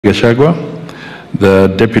Gachagua, the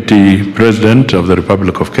Deputy President of the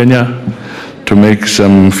Republic of Kenya, to make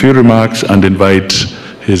some few remarks and invite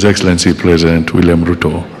His Excellency President William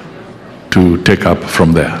Ruto to take up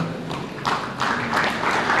from there.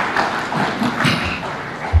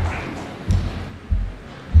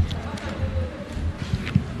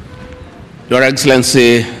 Your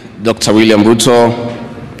Excellency Dr. William Ruto,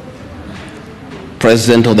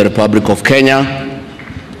 President of the Republic of Kenya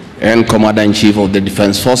and Commander-in-Chief of the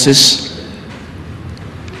Defense Forces,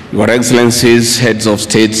 Your Excellencies, Heads of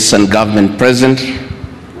States and Government present,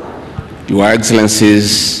 Your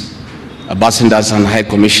Excellencies, Ambassadors and High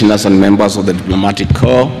Commissioners and members of the Diplomatic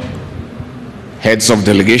Corps, Heads of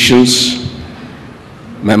Delegations,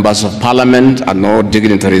 Members of Parliament and all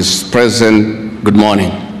dignitaries present, good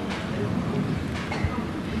morning.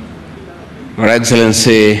 Your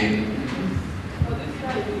Excellency,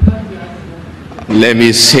 let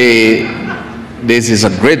me say this is a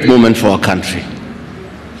great moment for our country.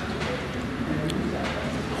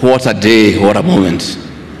 What a day, what a moment.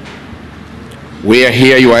 We are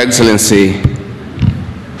here, Your Excellency,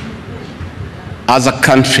 as a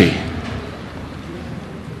country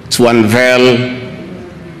to unveil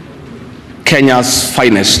Kenya's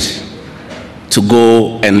finest to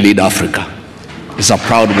go and lead Africa. It's a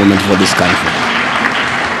proud moment for this country.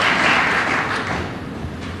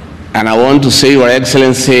 And I want to say, Your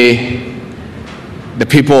Excellency, the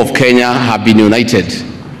people of Kenya have been united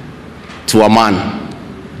to a man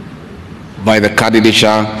by the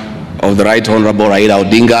candidature of the Right Honorable Raila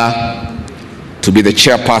Odinga to be the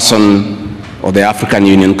chairperson of the African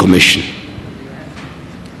Union Commission.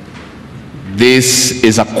 This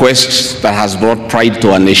is a quest that has brought pride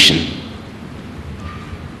to our nation.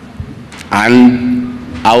 And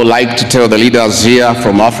I would like to tell the leaders here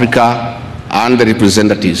from Africa and the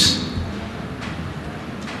representatives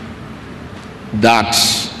that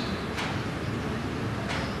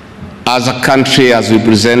as a country, as we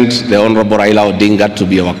present the Honorable Raila Odinga to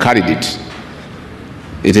be our candidate,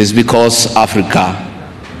 it is because Africa,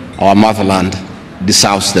 our motherland,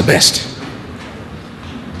 deserves the best.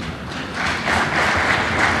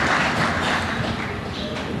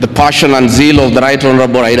 The passion and zeal of the Right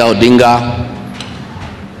Honorable Raila Odinga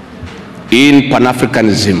in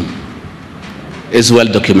Pan-Africanism is well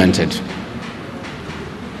documented.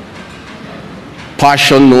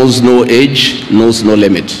 Passion knows no age, knows no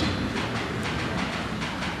limit.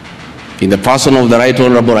 In the person of the Right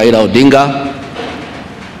Honorable Raila Odinga,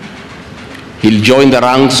 he'll join the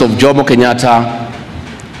ranks of Jomo Kenyatta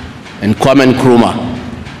and Kwame Nkrumah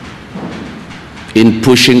in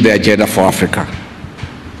pushing the agenda for Africa.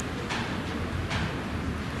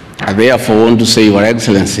 I therefore want to say, Your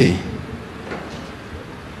Excellency,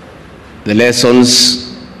 the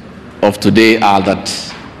lessons of today are that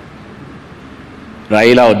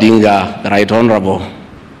Raila Odinga, the Right Honorable,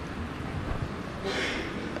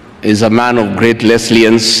 is a man of great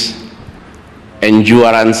resilience,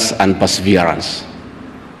 endurance, and perseverance.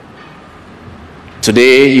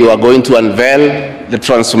 Today, you are going to unveil the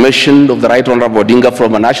transformation of the Right Honorable Odinga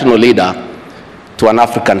from a national leader to an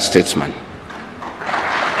African statesman.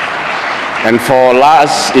 And for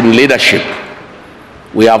us in leadership,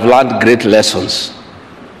 we have learned great lessons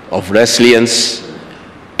of resilience,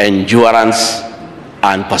 endurance,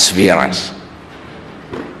 and perseverance.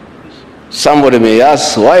 Somebody may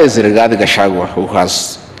ask, why is it regarding Gachagua, who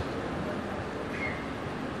has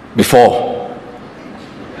before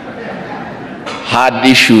had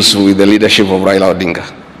issues with the leadership of Raila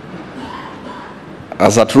Odinga?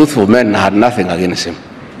 As a truthful man, I had nothing against him.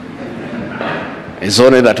 It's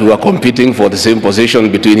only that we were competing for the same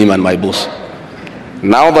position between him and my boss.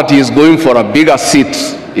 Now that he is going for a bigger seat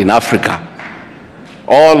in Africa,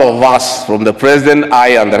 all of us, from the president,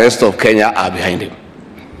 I, and the rest of Kenya, are behind him.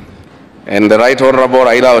 And the Right Honorable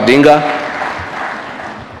Raila Odinga,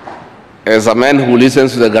 as a man who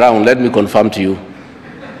listens to the ground, let me confirm to you,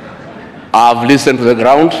 I've listened to the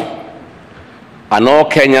ground, and all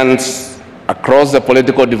Kenyans across the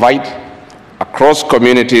political divide, across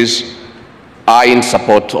communities, are in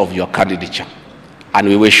support of your candidature, and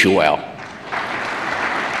we wish you well.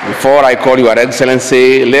 Before I call Your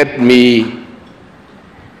Excellency, let me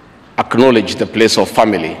acknowledge the place of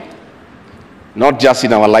family, not just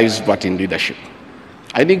in our lives, but in leadership.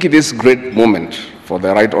 I think it is a great moment for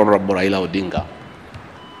the Right Honorable Raila Odinga.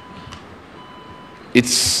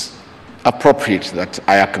 It's appropriate that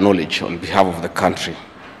I acknowledge on behalf of the country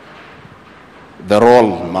the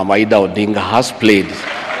role Mama Ida Odinga has played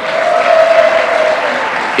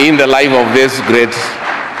in the life of this great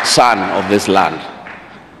son of this land.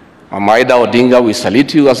 Mama Ida Odinga, we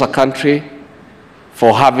salute you as a country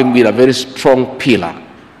for having been a very strong pillar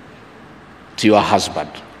to your husband.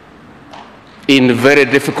 In very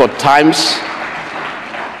difficult times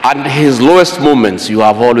and his lowest moments, you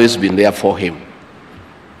have always been there for him.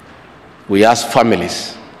 We ask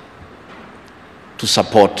families to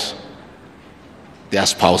support their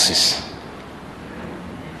spouses.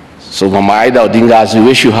 So Mama Ida Odinga, as we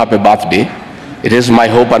wish you happy birthday, it is my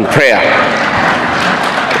hope and prayer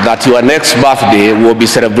that your next birthday will be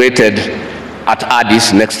celebrated at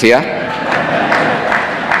Addis next year.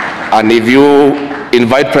 And if you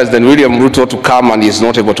invite President William Ruto to come and he is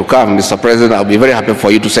not able to come, Mr. President, I'll be very happy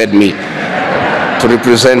for you to send me to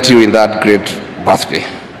represent you in that great birthday.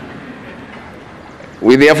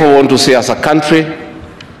 We therefore want to say, as a country,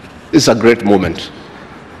 it's a great moment.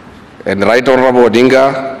 And Right Honorable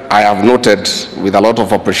Odinga, I have noted with a lot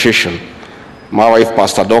of appreciation, my wife,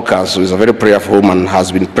 Pastor Dorcas, who is a very prayerful woman,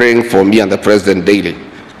 has been praying for me and the President daily.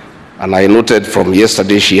 And I noted from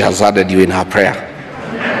yesterday she has added you in her prayer.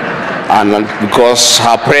 And because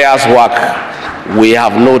her prayers work, we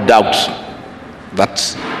have no doubt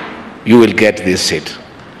that you will get this seat.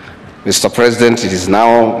 Mr. President, it is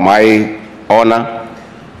now my honor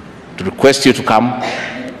to request you to come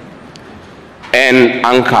and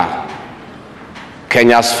anchor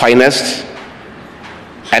Kenya's finest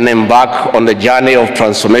and embark on the journey of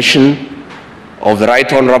transformation of the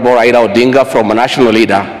Right Honorable Raila Odinga from a national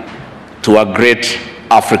leader to a great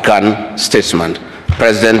African statesman.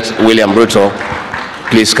 President William Ruto,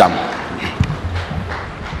 please come.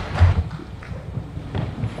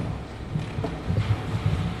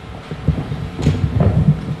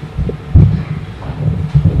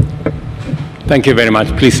 Thank you very much.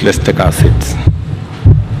 Please, let's take our seats.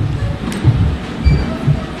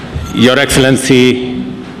 Your Excellency,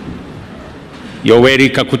 Yoweri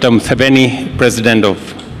Kaguta Museveni, President of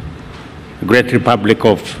the Great Republic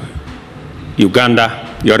of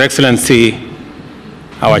Uganda, Your Excellency,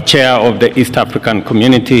 our Chair of the East African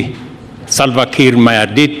Community, Salva Kiir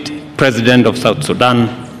Mayardit, President of South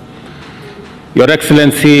Sudan, Your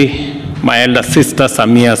Excellency, my elder sister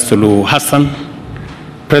Samia Suluhu Hassan,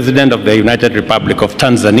 President of the United Republic of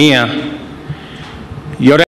Tanzania, Your